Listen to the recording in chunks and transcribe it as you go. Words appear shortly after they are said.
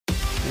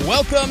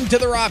Welcome to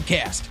the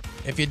Robcast.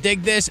 If you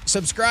dig this,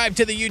 subscribe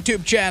to the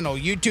YouTube channel,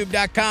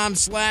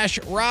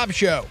 youtube.com/Rob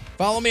Show.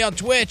 Follow me on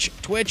Twitch,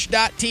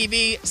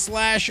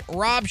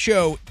 twitch.tv/Rob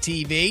Show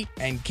TV,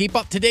 and keep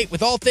up to date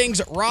with all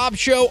things Rob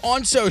Show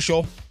on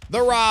social,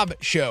 The Rob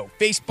Show,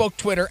 Facebook,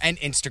 Twitter, and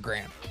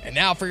Instagram. And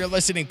now for your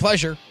listening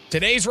pleasure,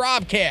 today's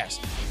Robcast.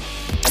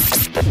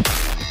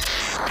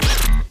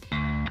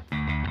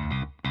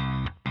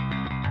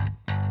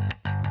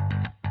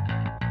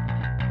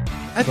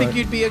 I think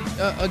you'd be a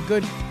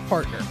good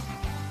partner.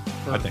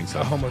 I think so.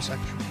 A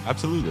homosexual.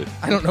 Absolutely.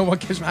 I don't know what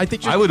gives me. I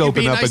think I would you'd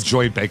open be up nice- a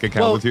joint bank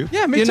account with you.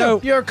 Yeah, me You too.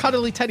 know- You're a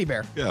cuddly teddy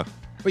bear, Yeah.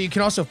 but you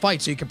can also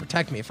fight, so you can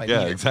protect me if I Yeah,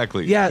 need it.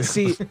 exactly. Yeah,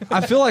 see,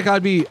 I feel like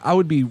I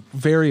would be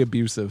very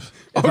abusive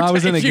if I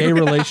was in a if gay you-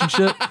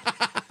 relationship.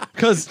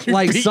 Because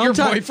like beat your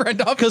sometimes,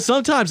 boyfriend up? because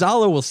sometimes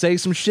Ala will say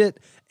some shit,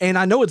 and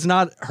I know it's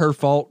not her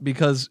fault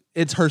because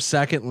it's her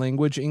second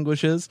language.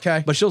 English is,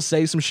 'Kay. but she'll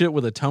say some shit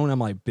with a tone. I'm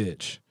like,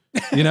 bitch,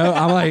 you know.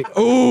 I'm like,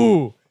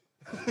 ooh,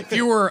 If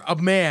you were a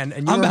man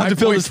and you I'm were about my to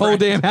fill this whole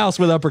boyfriend- damn house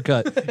with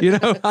uppercut. You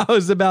know, I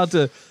was about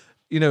to,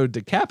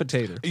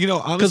 decapitate her. You know,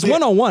 Because honestly,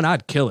 1-on-1,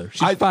 I'd kill her.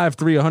 She's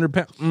 5'3", 100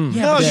 pounds.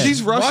 Yeah, no, but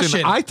she's Russian.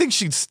 Russian. I think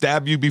she'd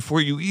stab you before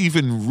you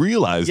even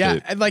realized Yeah,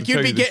 it. and like to you'd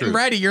tell be you the getting truth.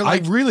 ready. You're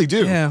like, I really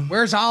do. Yeah.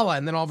 where's Allah?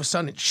 And then all of a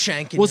sudden it's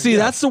shanking. Well, you. see,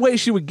 that's the way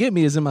she would get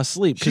me is in my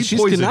sleep because She'd she's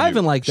poison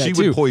conniving you. like that She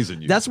too. would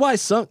poison you. That's why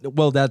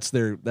that's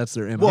their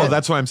MO. Well,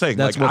 that's what I'm saying.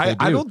 That's like, what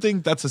they I do. don't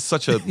think that's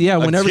such a Yeah,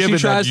 whenever given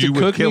she that tries to you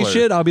would cook kill me her.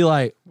 shit, I'll be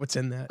like, what's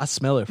in that. I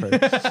smell it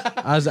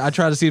first. I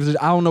try to see if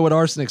I don't know what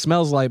arsenic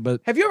smells like,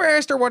 but Have you ever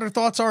asked her what her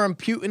thoughts are on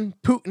Putin?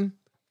 Putin.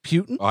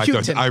 Oh,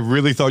 Putin. I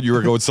really thought you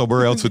were going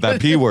somewhere else with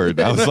that P word.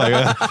 I was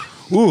like,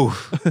 ooh.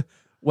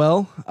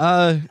 Well,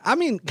 I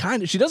mean,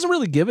 kind of. She doesn't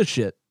really give a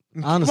shit,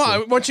 honestly.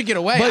 Well, once you get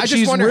away, but I just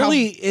she's wonder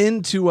really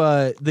into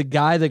the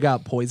guy that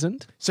got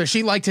poisoned. So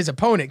she liked his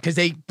opponent because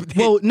they.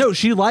 Well, no,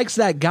 she likes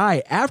that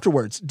guy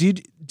afterwards.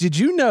 Did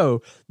you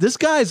know this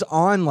guy's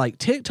on like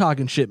TikTok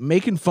and shit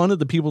making fun of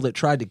the people that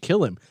tried to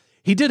kill him?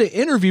 He did an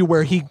interview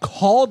where he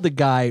called the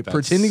guy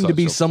pretending to such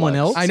be a someone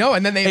flex. else. I know,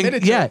 and then they And,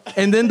 admitted. yeah, to it.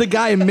 and then the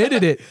guy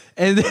admitted it,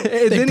 and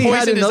They then he had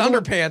poisoned his another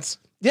one. underpants.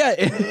 Yeah,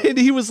 and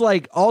he was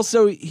like,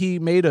 also he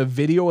made a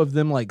video of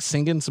them like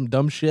singing some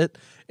dumb shit,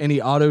 and he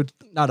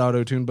not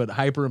auto-tuned, but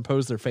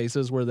hyperimposed their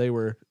faces where they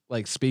were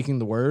like speaking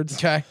the words.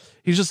 Okay.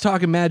 He's just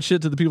talking mad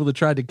shit to the people that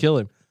tried to kill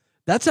him.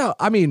 That's how,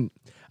 I mean,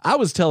 I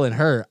was telling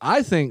her,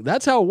 I think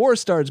that's how a war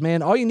starts,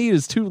 man. All you need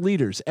is two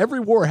leaders.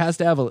 Every war has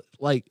to have at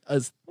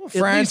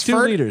least two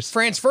leaders.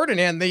 Franz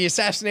Ferdinand, the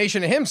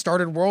assassination of him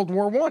started World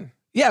War I.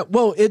 Yeah,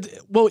 well,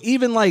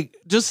 even like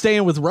just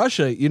staying with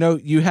Russia,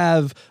 you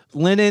have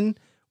Lenin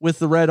with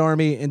the Red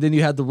Army, and then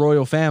you had the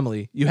royal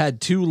family. You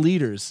had two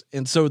leaders,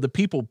 and so the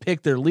people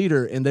pick their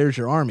leader, and there's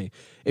your army.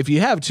 If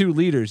you have two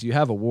leaders, you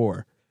have a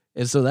war.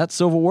 And so that's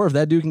Civil War. If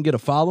that dude can get a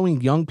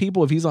following, young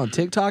people, if he's on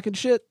TikTok and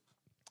shit,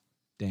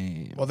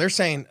 damn. Well, they're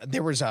saying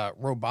there was a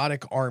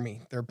robotic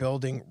army. They're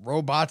building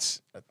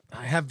robots.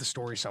 I have the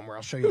story somewhere.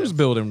 I'll show you. Who's this.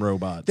 building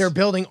robots? They're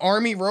building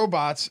army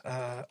robots.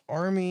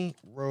 Army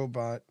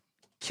robot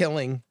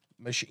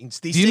machines.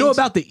 These Do you know things-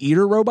 about the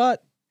eater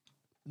robot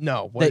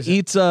No. What that is it?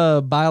 eats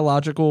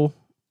biological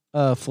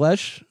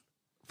flesh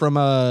from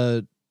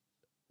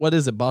what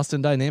is it?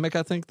 Boston Dynamic,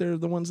 I think they're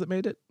the ones that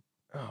made it.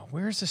 Oh,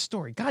 where's the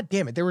story? God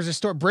damn it. There was a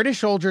story. British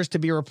soldiers to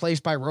be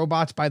replaced by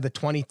robots by the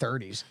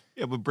 2030s.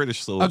 Yeah, but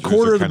British soldiers A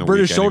quarter are of the kinda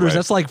British weak soldiers, anyway.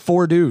 that's like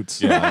 4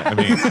 dudes. Yeah, I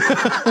mean,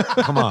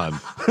 come on.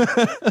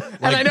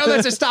 And I know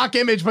that's a stock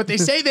image, but they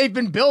say they've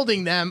been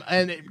building them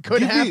and it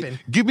could happen.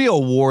 Give me a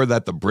war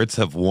that the Brits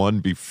have won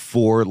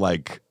before,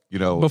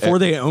 Before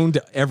they owned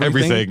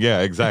everything. everything. Yeah,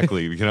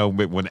 exactly.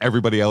 When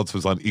everybody else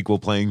was on equal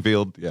playing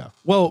field. Yeah.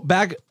 Well,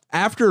 back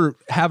after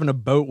having a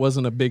boat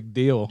wasn't a big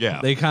deal.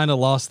 Yeah. They kind of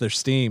lost their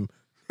steam.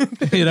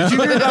 You know? Did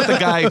you hear about the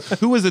guy?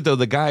 Who was it though?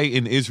 The guy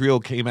in Israel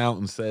came out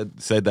and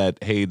said that,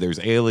 hey, there's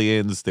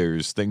aliens,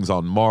 there's things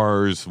on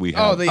Mars. We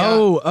have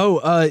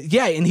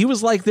Yeah, and he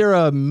was like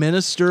their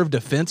minister of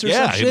defense or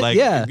some shit.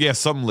 yeah,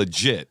 something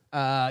legit.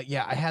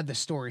 Yeah, I had the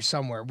story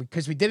somewhere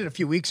because we did it a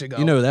few weeks ago.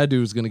 You know that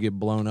dude's gonna get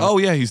blown up. Oh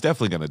yeah, he's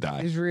definitely gonna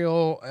die.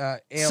 Israel,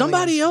 aliens.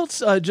 Somebody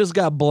else just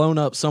got blown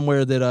up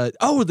somewhere that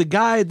the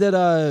guy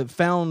that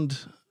found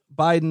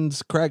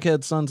Biden's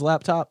crackhead son's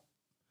laptop.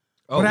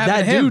 What happened That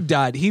to him? dude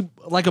died. He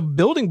like a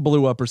building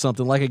blew up or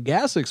something, like a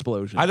gas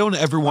explosion. I don't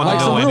ever want Like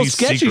to some know real any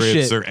sketchy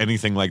secrets shit. or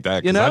anything like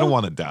that You because I know? don't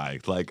want to die.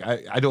 Like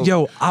I don't.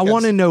 Yo, I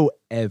want to know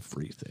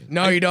everything.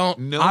 No, you don't.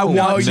 No, I want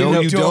no, to you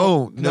know-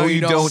 don't. No,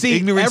 you don't. See,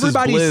 Ignorance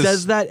everybody is bliss.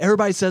 says that.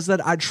 Everybody says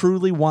that. I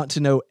truly want to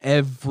know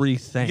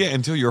everything. Yeah,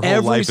 until your whole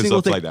Every life is single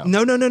upside thing.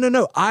 down.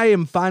 No. I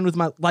am fine with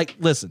my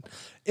listen.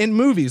 In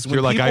movies, when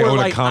You're like, people I are own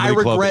like, a comedy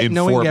I club regret in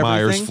knowing Fort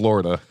Myers, everything.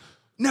 Florida.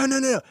 No.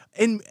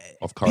 And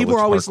Off people Carlitz are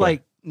always Parkway.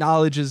 like,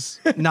 knowledge is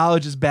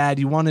bad.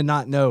 You want to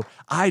not know.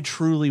 I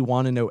truly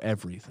want to know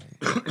everything.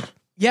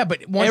 Yeah,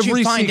 but once you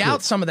Every find secret.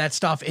 out some of that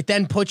stuff, it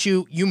then puts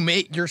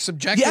you're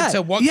subjected Yeah,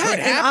 to what could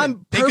and happen.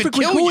 I'm They could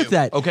perfectly kill cool you. with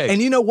that. Okay.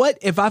 And you know what?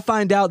 If I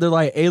find out they're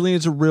like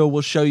aliens are real,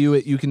 we'll show you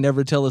it. You can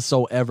never tell a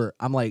soul ever.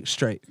 I'm like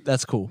straight.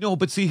 That's cool. No,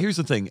 but see, here's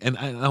the thing, and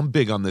I'm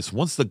big on this.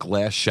 Once the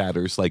glass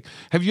shatters, like,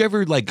 have you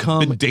ever like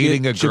Come been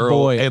dating a get your girl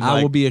boy. and I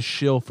like, will be a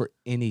shill for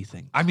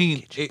anything. I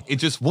mean, it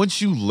just once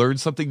you learn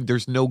something,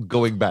 there's no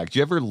going back. Do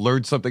you ever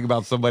learn something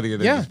about somebody and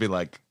then Yeah. just be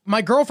like,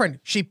 My girlfriend,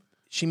 she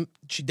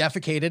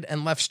defecated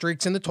and left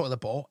streaks in the toilet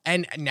bowl,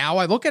 and now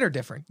I look at her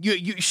different.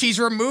 She's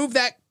removed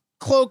that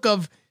cloak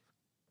of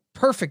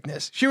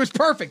perfectness. She was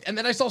perfect, and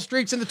then I saw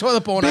streaks in the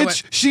toilet bowl, and I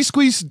bitch, she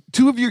squeezed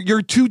two of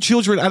your two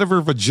children out of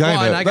her vagina.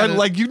 One, I gotta-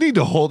 Like, you need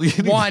to hold.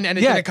 went one, and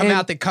it Yeah, didn't come and-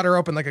 out. They cut her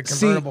open like a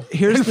See, convertible.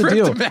 here's And the ripped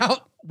deal. them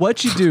out.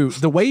 What you do,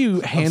 the way you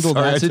handle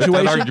sorry, I that had that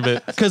situation,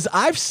 argument. because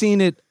I've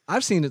seen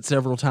it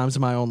several times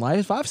in my own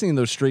life. I've seen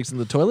those streaks in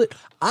the toilet.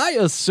 I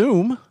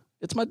assume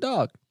it's my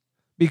dog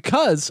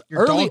because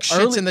Your dog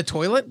shits in the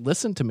toilet.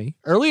 listen to me.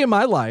 Early in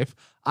my life,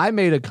 I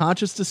made a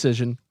conscious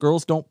decision.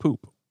 Girls don't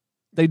poop.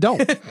 They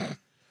don't.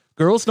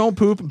 Girls don't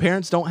poop and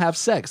parents don't have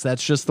sex.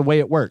 That's just the way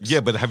it works. Yeah,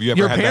 but have you ever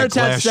Your had that parents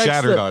had glass sex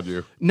shattered that- on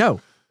you?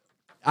 No,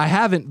 I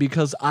haven't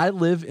because I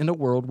live in a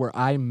world where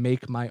I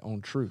make my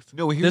own truth.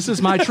 No, here's this the-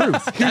 is my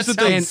truth. Here's the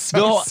That thing. sounds so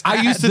No, I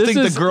sad. used to think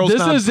the girls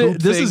not poop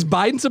this thing- is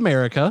Biden's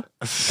America,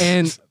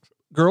 and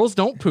girls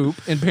don't poop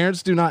and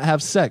parents do not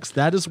have sex.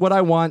 That is what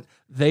I want.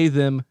 They,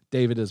 them,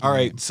 David is. All my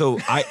right, name. so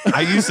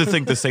I used to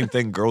think the same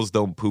thing. Girls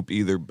don't poop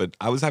either, but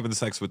I was having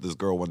sex with this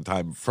girl one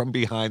time from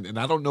behind, and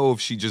I don't know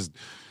if she just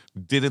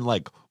didn't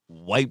like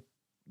wipe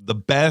the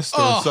best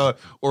or Oh. so,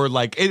 or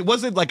like it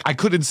wasn't like I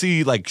couldn't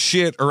see like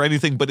shit or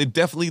anything, but it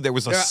definitely there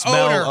was a Yeah,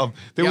 smell odor. of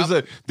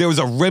there was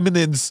a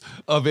remnants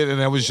of it, and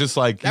I was just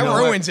like, That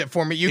ruins it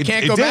for me. You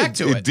can't go back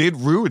to it. It did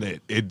ruin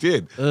it. It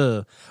did.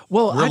 Well,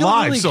 We're I don't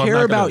live, really so I'm care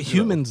not gonna, about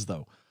humans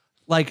though.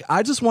 Like,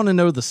 I just want to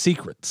know the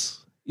secrets.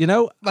 You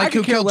know, I Like could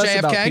who care killed less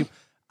about JFK? people.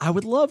 I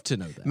would love to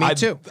know that. Me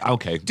too.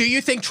 Okay. Do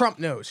you think Trump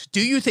knows?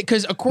 Do you think,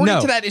 because according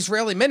No. to that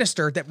Israeli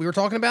minister that we were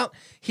talking about,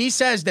 he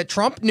says that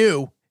Trump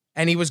knew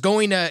and he was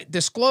going to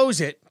disclose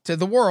it to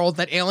the world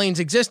that aliens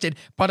existed,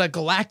 but a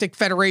galactic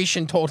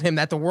federation told him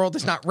that the world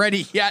is not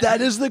ready yet.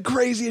 That is the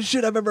craziest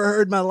shit I've ever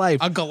heard in my life.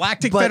 A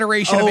galactic But-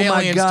 federation of oh my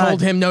aliens God.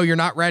 told him, no, you're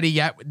not ready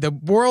yet. The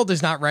world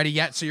is not ready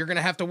yet, so you're going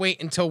to have to wait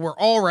until we're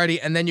all ready,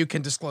 and then you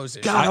can disclose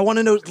it. God, I want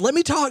to know. Let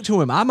me talk to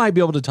him. I might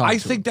be able to talk to I him.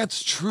 think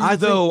that's true, I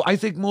though. I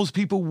think most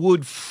people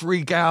would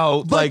freak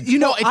out. But like, you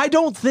know, well, I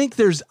don't think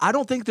there's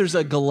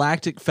a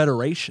galactic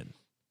federation.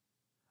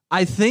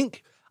 I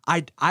think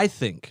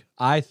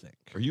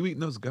are you eating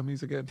those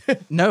gummies again?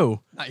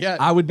 no. Not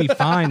yet. I would be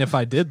fine if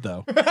I did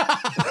though.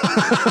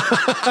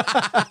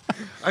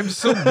 I'm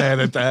so mad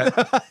at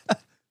that.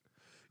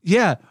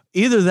 Yeah,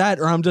 either that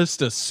or I'm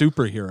just a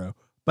superhero.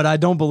 But I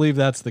don't believe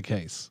that's the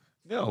case.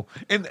 No.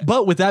 And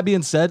But with that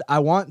being said, I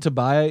want to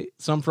buy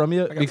some from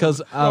you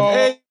because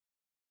Hey,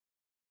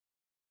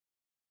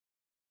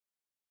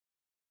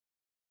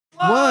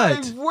 What?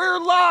 live, we're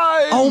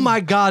live. oh my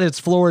God, it's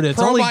Florida. It's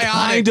only Probiotics.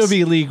 kind of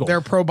illegal. They're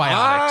probiotics.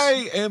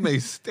 I am a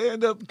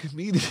stand-up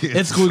comedian.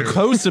 It's sir.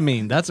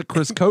 glucosamine. That's a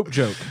Chris Cope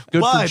joke. Good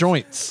for But-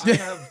 joints. I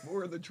have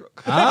more in the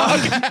truck.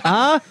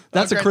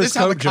 That's Okay, a Chris this is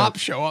how the Cope joke. cops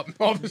show up.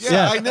 All of a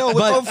Yeah, sudden. I know.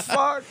 but- What the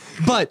fuck?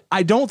 But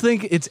I don't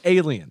think it's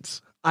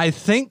aliens. I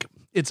think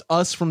it's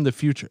us from the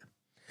future.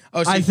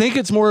 Oh, so, I think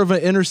it's more of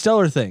an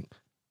interstellar thing.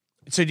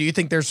 so do you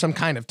think there's some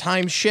kind of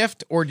time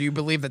shift, or do you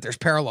believe that there's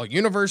parallel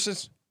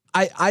universes?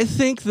 I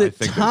think that think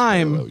there's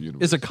time parallel is a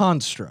universes.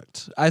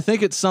 construct. I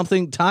think it's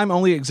something, time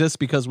only exists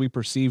because we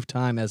perceive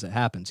time as it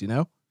happens, you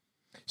know?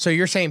 So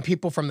you're saying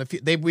people from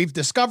the we've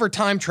discovered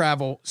time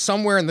travel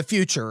somewhere in the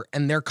future,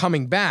 and they're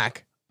coming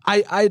back.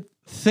 I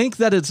think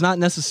that it's not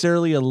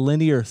necessarily a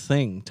linear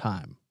thing,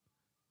 time.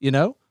 You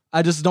know?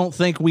 I just don't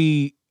think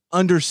we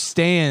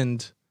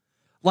understand,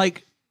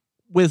 like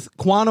with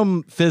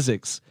quantum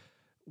physics,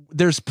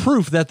 there's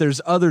proof that there's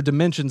other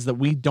dimensions that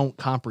we don't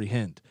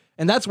comprehend.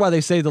 And that's why they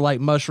say the like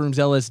mushrooms,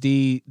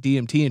 LSD,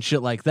 DMT, and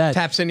shit like that.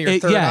 Taps into your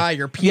It- third yeah, eye,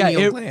 your yeah,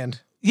 pineal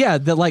gland. Yeah,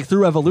 that like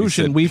through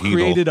evolution, said we've penal.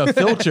 created a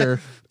filter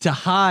to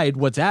hide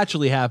what's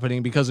actually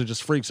happening because it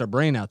just freaks our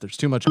brain out. There's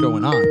too much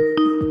going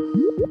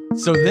on.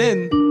 So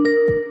then,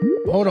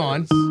 Hold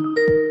on.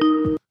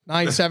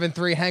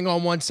 973. Hang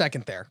on 1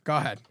 second there. Go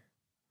ahead.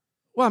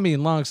 well, I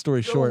mean, long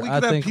story short, we I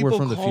could have think we're people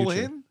from the call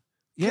future. in?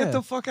 Yeah. Get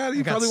the fuck out of here.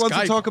 He got probably wants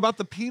Skype. to talk about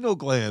the penile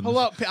gland.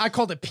 Hello. I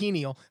called it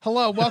pineal.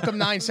 Hello. Welcome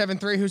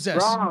 973. Who's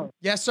this? Wrong.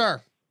 Yes,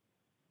 sir.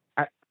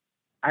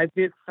 I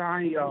did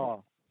sign y'all.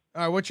 All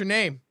right. What's your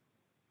name?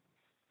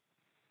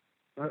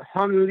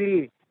 Hung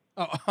Lee.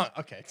 Oh,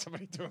 okay.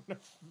 Somebody doing a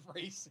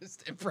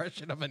racist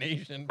impression of an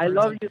Asian. I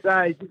love you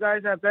guys. You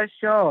guys are best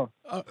show.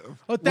 Oh,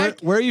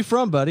 Where are you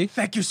from, buddy?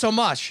 thank you so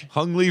much.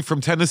 Hung Lee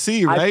from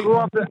Tennessee, I right? grew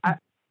up.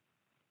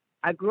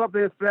 I grew up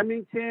in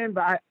Flemington,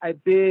 but I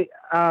did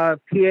PA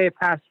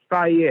past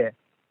 5 years.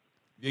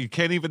 You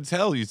can't even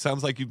tell. You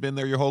sounds like you've been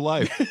there your whole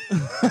life.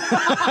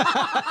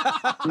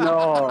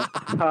 No,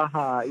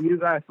 haha, you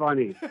guys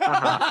funny.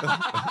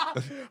 Haha.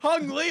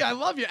 Hung Lee, I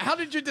love you. How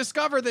did you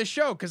discover this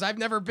show? Because I've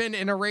never been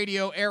in a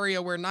radio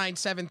area where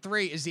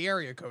 973 is the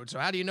area code. So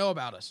how do you know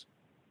about us?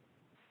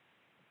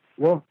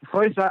 Well,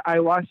 first I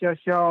watched your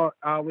show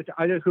with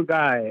the other two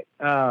guys.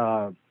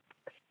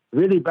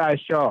 Really bad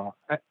show.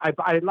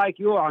 I like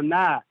you on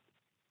that.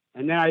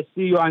 And then I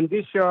see you on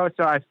this show,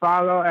 so I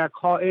follow and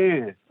call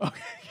in.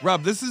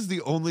 Rob, this is the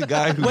only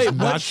guy who's Wait,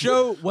 not what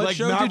show? What like,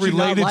 show not did you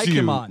not related like to you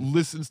him on?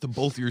 listens to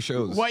both your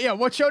shows.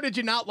 What show did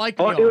you not like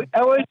me Oh, on? it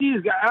was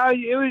these guys.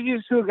 It was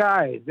these two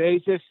guys. They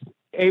just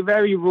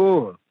very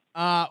rude.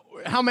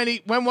 How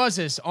many? When was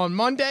this? On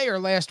Monday or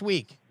last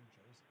week?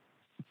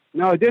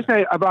 No, this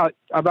is about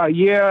a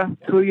year,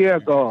 2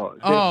 years ago.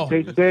 Oh.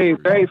 They say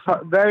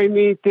very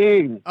mean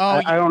things.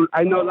 Oh,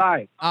 I know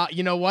lie.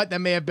 You know what? That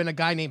may have been a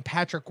guy named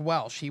Patrick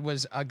Welsh. He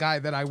was a guy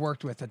that I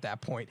worked with at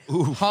that point.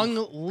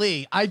 Hung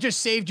Lee. I just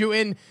saved you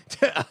in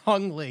to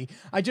Hung Lee.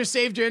 I just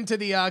saved you into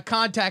the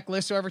contact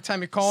list, so every time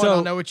you're calling, So-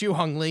 I'll know it's you,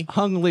 Hung Lee.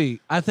 Hung Lee,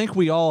 I think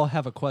we all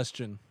have a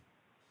question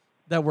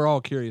that we're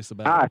all curious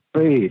about.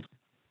 Please.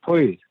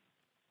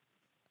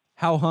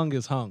 How hung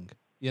is hung?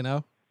 You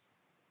know?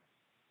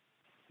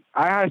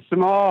 I had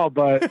small,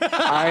 but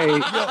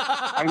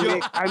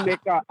I make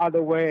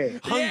other way.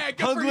 Yeah,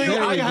 good Hung for Lee, you.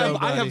 There I you have go, I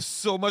buddy. have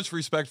so much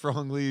respect for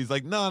Hung Lee. He's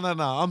like, no,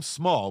 I'm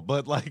small,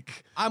 but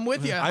like I'm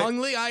with you.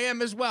 Hung Lee, I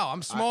am as well.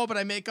 I'm small, but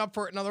I make up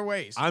for it in other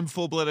ways. I'm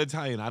full-blood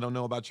Italian. I don't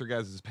know about your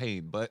guys'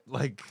 pain, but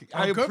like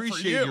I good for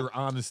appreciate you. your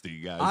honesty,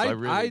 guys. I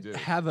really I do.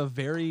 have a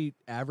very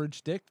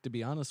average dick, to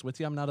be honest with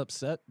you. I'm not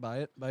upset by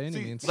it by any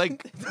See, means.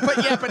 like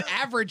but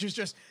average is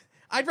just.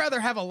 I'd rather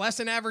have a less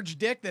than average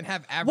dick than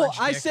have average. well,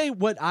 I dick. say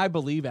what I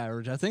believe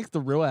average. I think the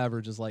real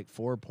average is like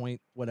 4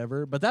 point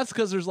whatever, but that's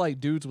because there's like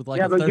dudes with like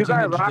Yeah, a but you 13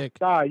 guys inch rock dick.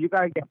 star. You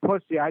guys get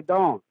pussy. I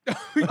don't. oh,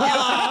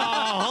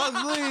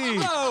 Hung Lee.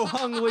 Oh,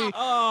 Hung Lee.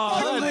 Oh,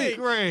 Hung that's Lee.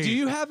 great. Do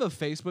you have a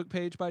Facebook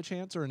page by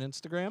chance or an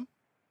Instagram?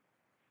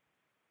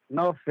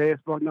 No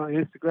Facebook, no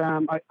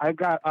Instagram. I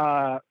got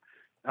a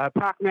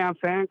Pac-Man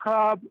fan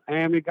club,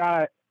 and we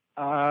got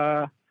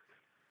Mario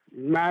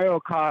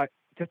Kart.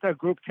 Just a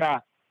group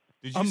chat.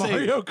 Did A you say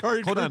Mario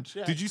Kart Hold on. group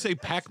chat. Did you say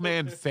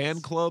Pac-Man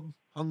fan club,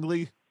 Hung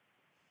Lee?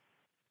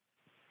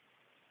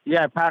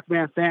 Yeah,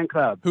 Pac-Man fan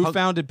club. Who Hung-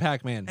 founded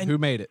Pac-Man? And- Who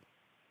made it?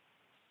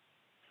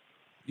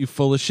 You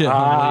full of shit, Hung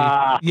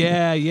Ah. Lee.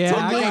 Yeah,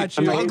 Hung I Lee, got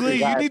you. Hung Hung Lee, you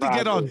guy, need to get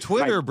on probably.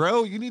 Twitter,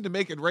 bro. You need to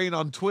make it rain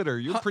on Twitter.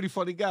 You're a pretty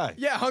funny guy.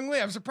 Yeah, Hung Lee.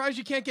 I'm surprised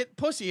you can't get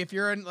pussy if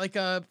you're in like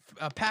a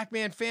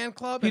Pac-Man fan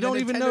club. You and a don't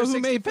even Nintendo know who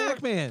made 64.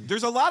 Pac-Man.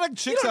 There's a lot of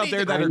chicks don't out need there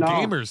to- that I are know.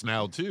 gamers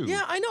now too.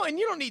 Yeah, I know, and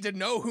you don't need to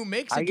know who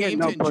makes a I get game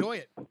no to pussy. enjoy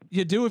it.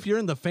 You do if you're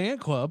in the fan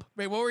club.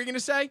 Wait, what were you gonna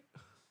say?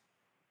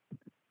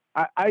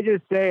 I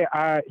just say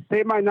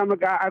my number,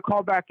 guy. I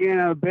call back in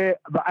a bit,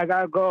 but I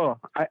gotta go.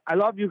 I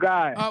love you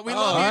guys. We Oh,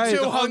 love all right. you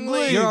too, Hung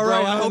Lee. You're all bro.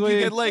 right, I hope Hung you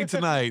Lee. get laid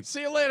tonight.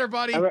 See you later,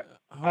 buddy. All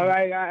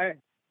right, guys.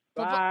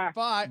 Bye.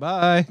 Bye.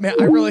 Bye. Man,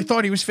 I really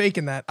thought he was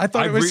faking that. I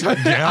thought I it was. re-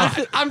 yeah.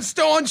 I'm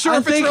still unsure I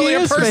if it's think really he a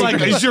is person. faking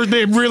Like, is your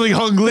name really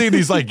Hung Lee? And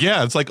he's like,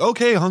 yeah. It's like,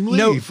 okay, Hung Lee.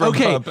 No, from,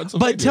 okay,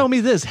 Pennsylvania. but tell me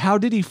this: how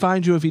did he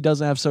find you if he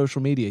doesn't have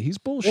social media? He's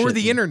bullshit. or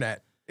the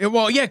internet.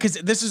 Well, yeah, because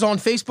this is on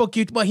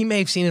Facebook. Well, he may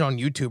have seen it on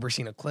YouTube or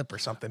seen a clip or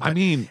something. I but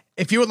mean,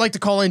 if you would like to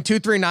call in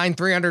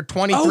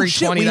 239-300-2320, Oh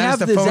shit, we that is have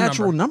the his phone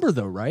actual number. number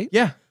though, right?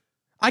 Yeah,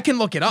 I can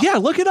look it up. Yeah,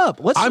 look it up.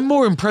 Let's. I'm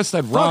more impressed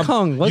that Rob,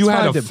 Hung. Let's you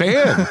had find a him.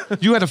 fan.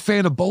 You had a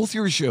fan of both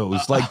your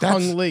shows. Like that's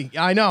Hung Lee.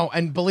 I know.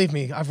 And believe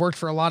me, I've worked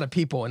for a lot of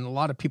people, and a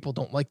lot of people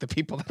don't like the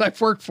people that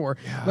I've worked for.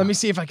 Let me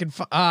see if I can.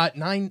 I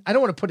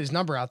don't want to put his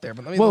number out there,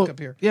 but let me well, look up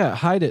here. yeah,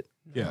 hide it.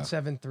 yeah.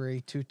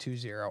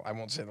 73220. I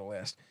won't say the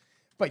last.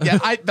 But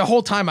yeah, the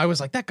whole time I was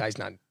like, that guy's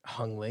not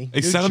Hung Lee.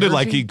 It New sounded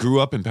like Jersey? he grew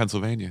up in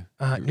Pennsylvania.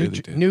 He really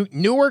did.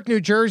 Newark,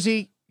 New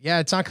Jersey. Yeah,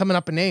 it's not coming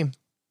up a name.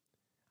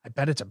 I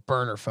bet it's a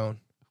burner phone.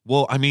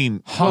 Well, I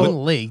mean,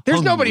 Hung Lee. There's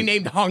Hung nobody Lee.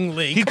 named Hung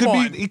Lee. he Come could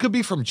on. be. He could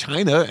be from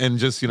China and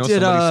just Did,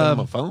 somebody sent him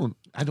a phone.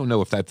 I don't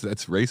know if that's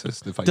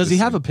racist. If I Does he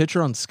just have say- a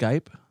picture on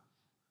Skype?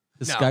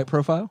 His No. Skype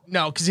profile?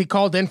 No, because he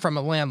called in from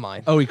a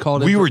landline. Oh, he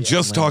called it. We were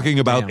just talking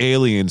about Damn.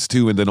 aliens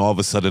too, and then all of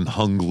a sudden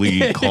Hung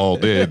Lee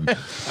called in.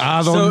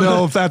 I don't So-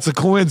 know if that's a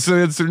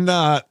coincidence or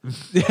not.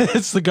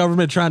 It's the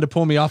government trying to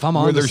pull me off. I'm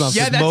Where on to there's something.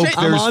 Yeah, that's smoke, it.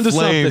 I'm there's onto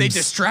something. flames. They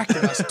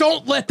distracted us.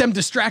 Don't let them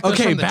distract us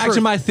Okay, from the back truth.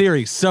 to my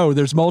theory. So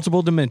there's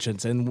multiple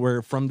dimensions, and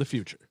we're from the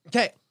future.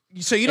 Okay,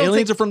 so you don't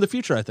Aliens think? are from the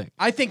future, I think.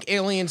 I think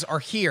aliens are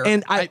here.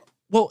 And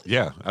well,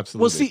 Yeah,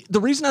 absolutely. well, see,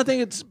 the reason I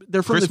think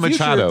they're from Chris the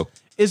future Machado.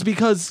 is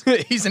because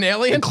he's an a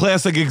alien.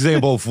 classic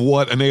example of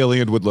what an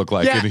alien would look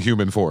like Yeah. in a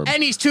human form.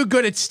 And he's too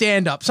good at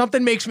stand up.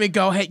 Something makes me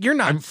go, "Hey, you're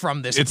not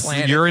from this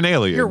planet." You're an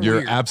alien. You're You're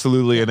weird.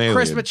 absolutely an alien.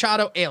 Chris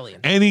Machado, alien.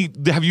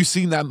 Have you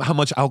seen that? How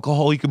much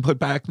alcohol he can put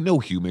back? No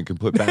human can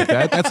put back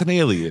that. That's an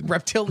alien.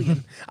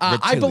 Reptilian. I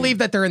Reptilian. believe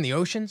that they're in the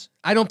oceans.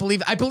 I believe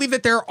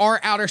that there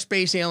are outer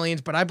space aliens,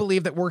 but I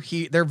believe that we're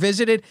here. They're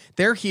visited.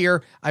 They're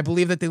here. I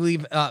believe that they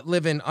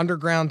live in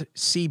underground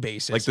sea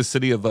bases. Like the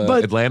city of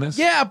But- Atlantis.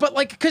 yeah, but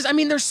like, because I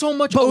mean, there's so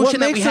much much But what ocean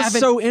that we makes us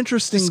haven't. so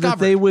interesting that discovered.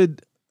 they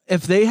would,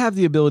 if they have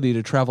the ability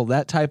to travel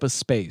that type of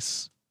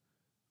space,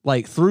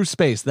 like through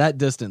space, that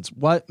distance,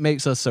 what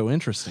makes us so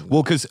interesting?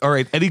 Well, because, all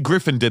right, Eddie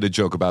Griffin did a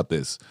joke about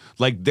this.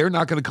 Like, they're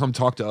not going to come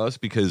talk to us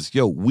because,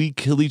 we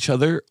kill each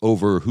other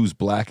over who's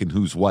black and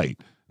who's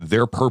white.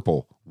 They're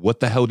purple. What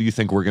the hell do you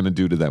think we're going to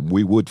do to them?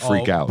 We would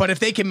freak out. But if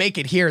they can make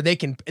it here, they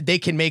can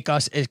make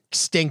us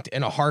extinct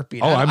in a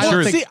heartbeat. Oh, I'm I don't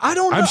sure- think- See, I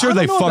don't know. I'm sure I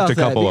don't they know fucked about a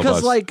couple that, of because,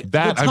 us. like,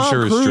 That the I'm Tom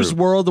sure is Cruise true.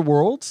 War of the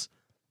Worlds,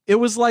 it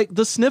was like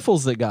the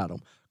sniffles that got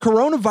them.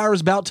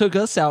 Coronavirus about took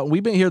us out, and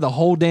we've been here the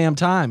whole damn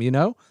time,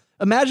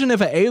 Imagine if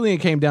an alien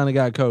came down and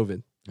got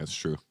COVID. That's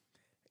true.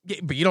 Yeah,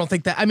 but you don't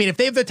think that? I mean, if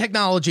they have the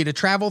technology to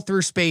travel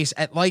through space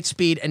at light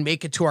speed and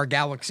make it to our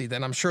galaxy,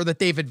 then I'm sure that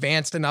they've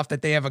advanced enough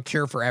that they have a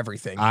cure for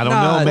everything. I don't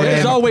Nah, know, man.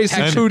 there's always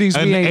some cooties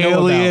we ain't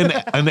know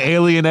about. An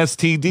alien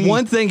STD.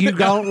 One thing you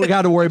don't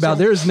got to worry about,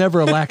 there's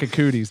never a lack of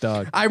cooties,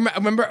 dog. I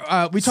remember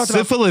we talked about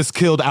Syphilis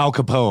killed Al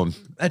Capone.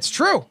 that's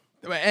true,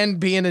 and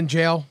being in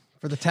jail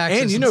for the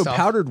taxes. And stuff.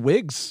 powdered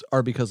wigs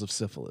are because of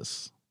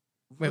syphilis.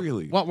 Wait,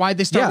 Really? Why'd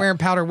they start Yeah. wearing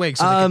powder wigs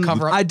so they could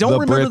cover up? I don't The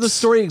remember the Brits.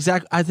 story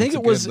exactly. I think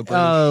Once it was again, the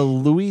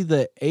British. Louis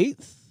the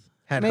Eighth.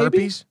 Had maybe?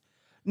 herpes.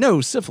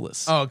 No,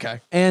 syphilis. Oh, okay.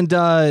 And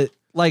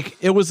like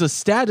it was a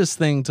status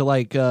thing to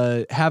like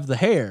have the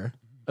hair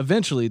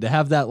eventually to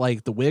have that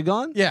like the wig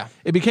on. Yeah.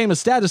 It became a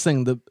status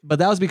thing, but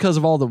that was because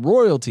of all the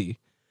royalty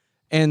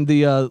and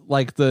the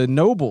like the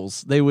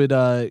nobles. They would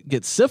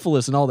get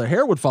syphilis and all their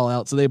hair would fall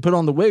out, so they put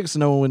on the wig so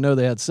no one would know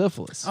they had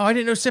syphilis. Oh, I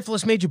didn't know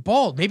syphilis made you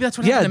bald. Maybe that's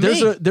what Yeah, happened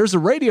to me. there's a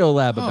radio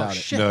lab Oh, about it.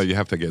 shit. No, you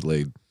have to get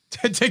laid.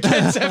 to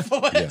get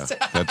syphilis.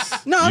 Yeah,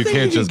 that's No, I you think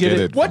can't you can just get get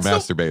it. it from What's the-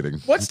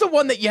 masturbating. What's the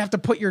one that you have to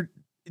put your?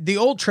 The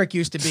old trick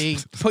used to be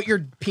put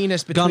your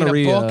penis between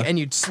Gonorrhea. a book and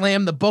you'd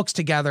slam the books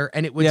together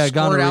and it would Yeah, squirt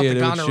out the gonorrhea, it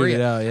would shoot gonorrhea.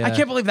 it out, yeah. I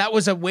can't believe that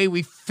was a way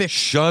we fixed.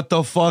 Shut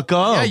the fuck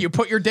up. Yeah, you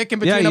put your dick in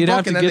Yeah, between a you'd have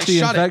book to and then get they the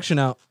shut it. infection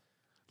out.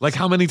 Like,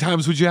 how many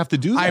times would you have to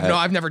do that?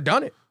 I've never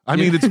done it. I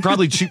mean, it's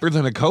probably cheaper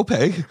than a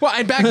copay. Well,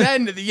 and back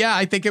then, yeah,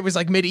 I think it was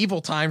like medieval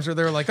times where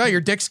they were like, "Oh,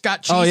 your dick's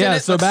got cheese Oh, yeah, in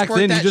it." so let's back squirt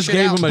then you that just shit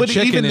gave out." him a But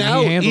chicken even and he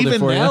now, handled it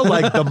for you.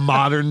 like the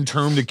modern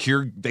term to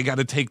cure, they got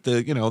to take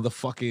the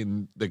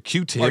the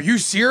Q-tip. Are you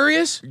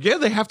serious? Yeah,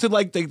 they have to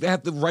they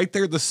have to right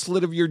there the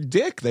slit of your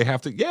dick. They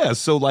have to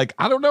So like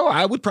I don't know.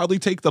 I would probably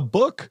take the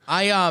book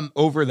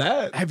over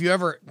that. Have you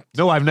ever?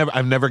 No, I've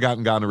never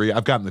gotten gonorrhea.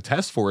 I've gotten the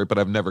test for it, but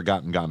I've never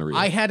gotten gonorrhea.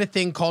 I had a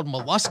thing called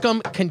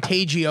molluscum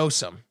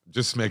contagiosum.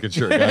 Just making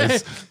sure,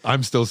 guys.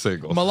 I'm still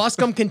single.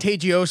 Molluscum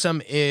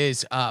contagiosum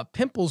is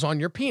pimples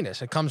on your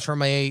penis. It comes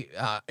from a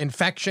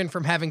infection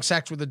from having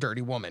sex with a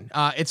dirty woman.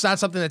 It's not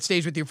something that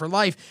stays with you for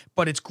life,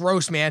 but it's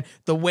gross, man.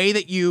 The way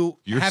that You're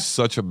have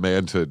such a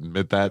man to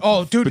admit that.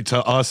 Oh, dude.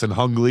 To us and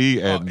Hung Lee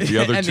and the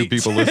other and two the-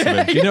 people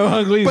listening. You know,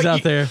 Hung Lee's but out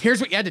you- there.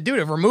 Here's what you had to do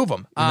to remove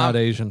them. Not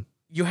Asian.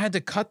 You had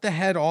to cut the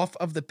head off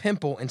of the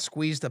pimple and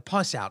squeeze the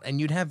pus out, and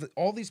you'd have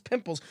all these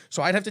pimples.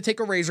 So I'd have to take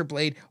a razor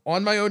blade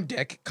on my own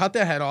dick, cut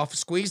the head off,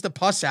 squeeze the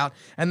pus out,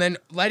 and then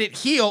let it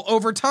heal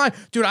over time.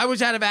 Dude, I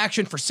was out of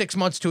action for 6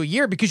 months to a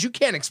year because you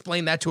can't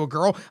explain that to a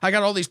girl. I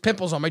got all these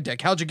pimples on my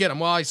dick. How'd you get them?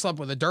 Well, I slept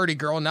with a dirty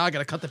girl, and now I got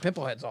to cut the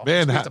pimple heads off.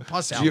 Man, squeeze the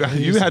pus out.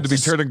 you had to be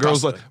turning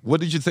girls like, Disgusting. what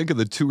did you think of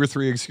the 2 or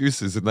 3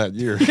 excuses in that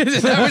year?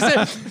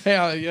 That was it.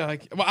 Yeah.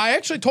 Well, I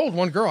actually told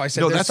one girl. I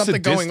said, "There's something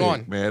going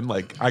sadistic, on." man.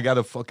 Like, I got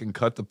to fucking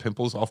cut the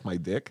pimples off my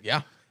dick.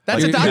 Yeah.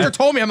 That's Like, a doctor yeah.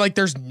 told me. I'm like,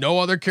 there's no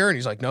other cure. And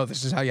he's like, no,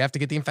 this is how you have to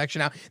get the infection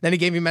out. Then he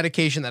gave me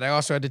medication that I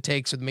also had to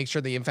take so to make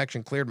sure the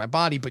infection cleared my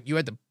body, but you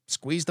had to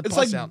squeeze the It's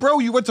pus like, out. bro,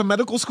 you went to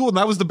medical school and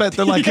that was the bet.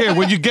 They're like, here,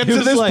 when you get He to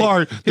was this like-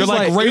 part, he they're was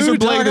like, razor "Ooh,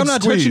 blade dog, and I'm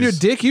not squeeze. touching your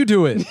dick. You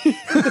do it.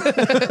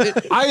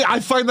 I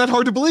find that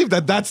hard to believe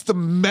that's the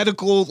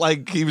medical,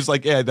 like, he was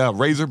like, yeah, no,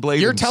 razor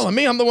blade. You're and telling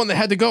me I'm the one that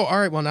had to go. All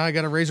right, well, now I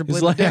got a razor blade.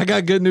 It's in like, the I dick.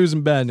 got good news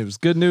and bad news.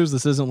 Good news,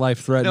 this isn't life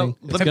threatening.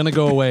 No, It's gonna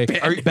go away.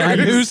 Bad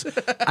news,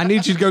 I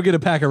need you to go get a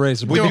pack of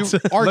razor When blades. you,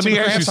 Arts let me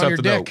and ask you crafts on your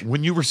something, though. dick.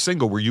 When you were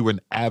single, were you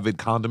an avid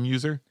condom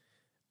user?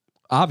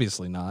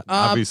 Obviously not.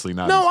 Obviously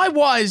not. No, I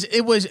was.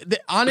 It was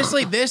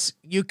honestly this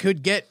you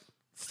could get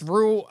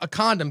through a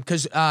condom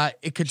because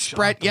it could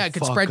spread. the Yeah, it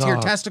could fuck spread to your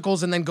up.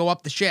 testicles and then go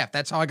up the shaft.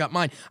 That's how I got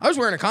mine. I was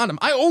wearing a condom.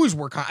 I always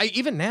wear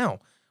even now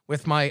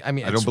with my. I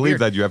mean, I it's don't believe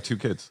weird. that you have 2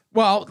 kids.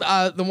 Well,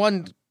 the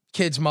one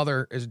kid's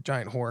mother is a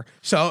giant whore,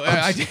 so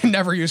I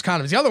never use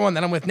condoms. The other one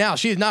that I'm with now,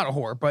 she's not a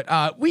whore,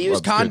 but we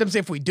use Loves condoms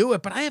if we do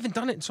it. But I haven't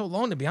done it in so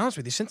long, to be honest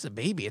with you. Since the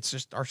baby, it's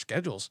just our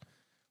schedules.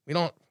 We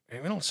don't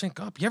sync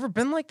up. You ever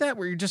been like that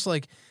where you're just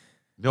like,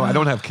 No, I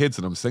don't have kids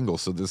and I'm single,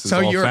 so this is so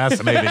all you're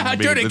fascinating to me.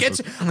 dude? It This gets.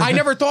 is- I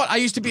never thought I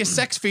used to be a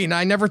sex fiend.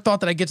 I never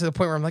thought that I'd get to the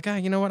point where I'm like,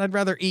 you know what? I'd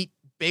rather eat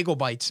bagel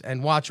bites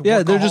and watch.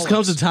 Yeah, there just Workaholics.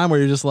 comes a time where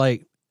you're just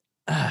like,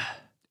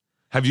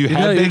 have you you know,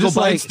 had you're bagel just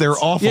like- bites? They're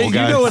awful, yeah, you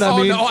guys. know what I Oh,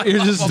 mean. no, I You're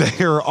love just them.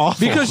 They're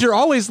awful. because you're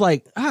always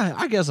like,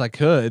 I guess I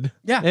could.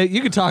 Yeah.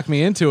 You could talk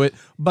me into it,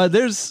 but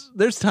there's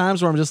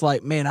times where I'm just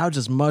like, man, I would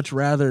just much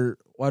rather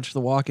watch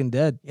The Walking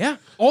Dead. Yeah,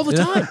 all the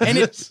time, and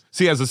it's.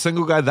 See, as a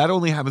single guy, that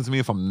only happens to me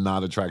if I'm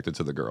not attracted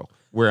to the girl.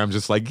 Where I'm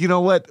just like, you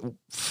know what?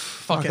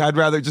 Fuck, it. I'd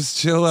rather just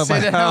chill at Sit my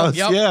at home, house.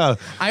 yep. Yeah.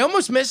 I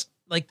almost missed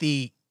like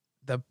the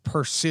the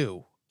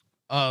pursue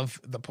of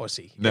the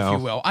pussy, No. if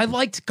you will. I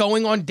liked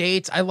going on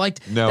dates. I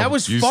liked No, that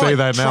was you fun say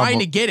that now, trying mo-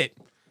 to get it.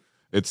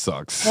 It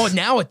sucks. Well,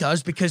 now it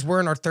does because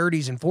we're in our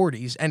 30s and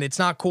 40s, and it's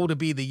not cool to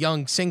be the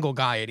young single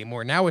guy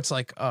anymore. Now it's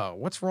like, oh,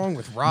 what's wrong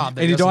with Rob?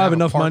 that And you doesn't don't have a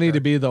enough money partner? to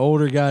be the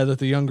older guy that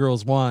the young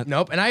girls want.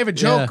 Nope. And I have a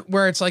joke Yeah.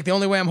 where it's like the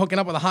only way I'm hooking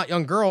up with a hot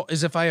young girl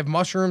is if I have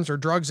mushrooms or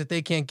drugs that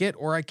they can't get,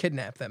 or I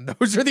kidnap them.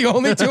 Those are the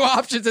only two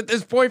options at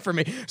this point for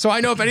me. So I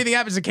know if anything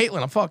happens to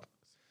Caitlin, I'm fucked.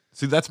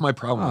 See, that's my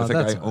problem. Oh, I think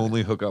that's I all right.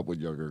 only hook up with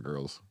younger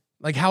girls.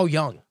 Like how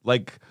young?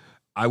 Like,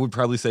 I would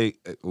probably say,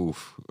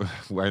 oof,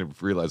 I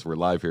realize we're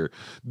live here.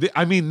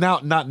 I mean,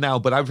 not now,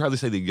 but I would probably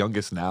say the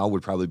youngest now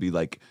would probably be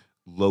like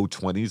low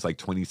 20s, like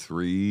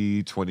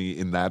 23, 20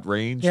 in that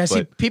range. Yeah, see,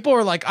 But people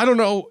are like, I don't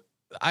know.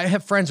 I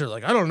have friends who are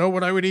like, I don't know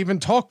what I would even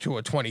talk to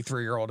a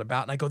 23-year-old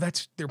about. And I go,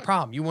 that's their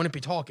problem. You wouldn't be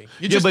talking.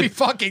 You'd Yeah, just but- be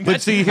fucking. but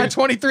That's, see, here- at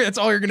 23, that's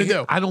all you're going to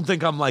do. I don't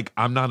think I'm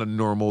not a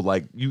normal,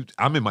 like you,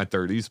 I'm in my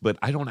 30s, but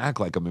I don't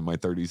act like I'm in my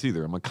 30s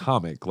either. I'm a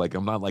comic. Like,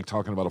 I'm not like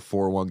talking about a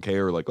 401k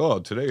or like, oh,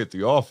 today at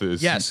the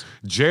office. Yes.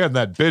 Jan,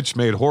 that bitch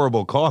made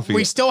horrible coffee.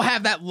 We still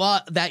have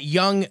that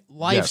young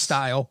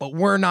lifestyle, but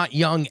we're not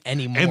young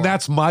anymore. And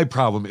that's my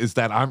problem is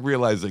that I'm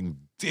realizing,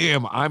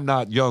 damn, I'm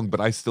not young, but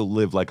I still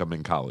live like I'm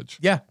in college.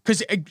 yeah,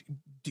 because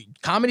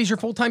comedy's your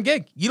full-time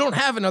gig. You don't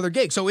have another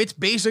gig. So it's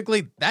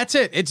basically, that's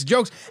it. It's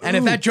jokes. And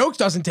if that jokes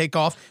doesn't take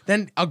off,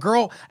 then a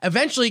girl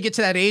eventually gets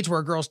to that age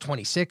where a girl's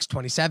 26,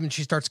 27.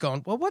 She starts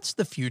going, well, what's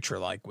the future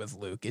like with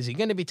Luke? Is he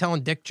going to be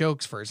telling dick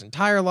jokes for his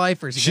entire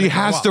life? Or is he She gonna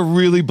grow has up? to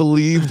really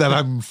believe that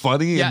I'm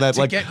funny Yeah, and that to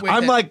like get with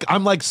I'm it.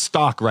 I'm like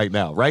stock right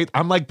now, right?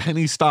 I'm like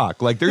penny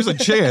stock. Like there's a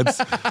chance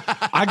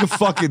I could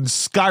fucking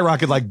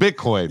skyrocket like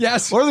Bitcoin.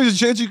 Yes. Or there's a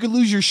chance you could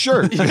lose your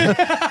shirt.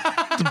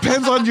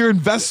 Depends on your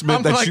investment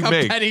I'm that like you a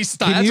make. penny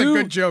stock. Can That's a you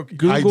good joke.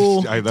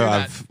 Google I know. do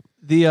that. I've-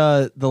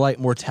 the like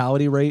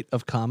mortality rate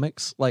of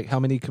comics? Like how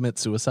many commit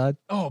suicide?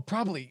 Oh,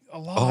 probably a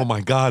lot. oh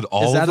my god,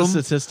 all Is that of a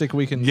them. statistic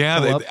we can Yeah,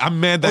 pull up? I'm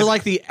mad that Or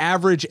like the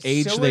average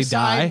age they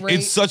Suicide die? rate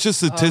it's such a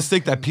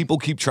statistic that people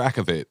keep track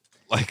of it.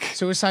 Like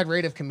Suicide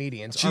rate of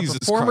comedians. Jesus Are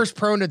performers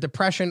prone to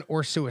depression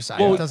or suicide?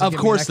 Well, It doesn't of give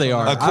me an course they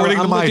are. explanation. according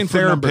I'm to my looking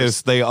for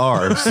numbers. therapist, they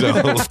are.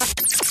 So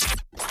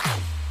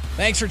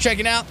Thanks for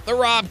checking out the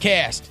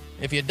Robcast.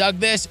 If you dug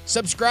this,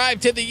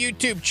 subscribe to the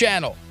YouTube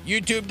channel,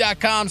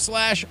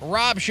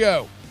 youtube.com/Rob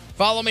Show.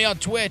 Follow me on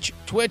Twitch,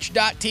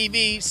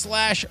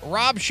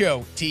 twitch.tv/Rob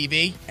Show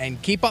TV,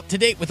 and keep up to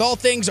date with all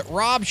things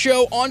Rob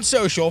Show on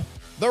social,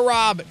 The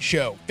Rob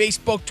Show,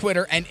 Facebook,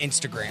 Twitter, and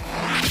Instagram.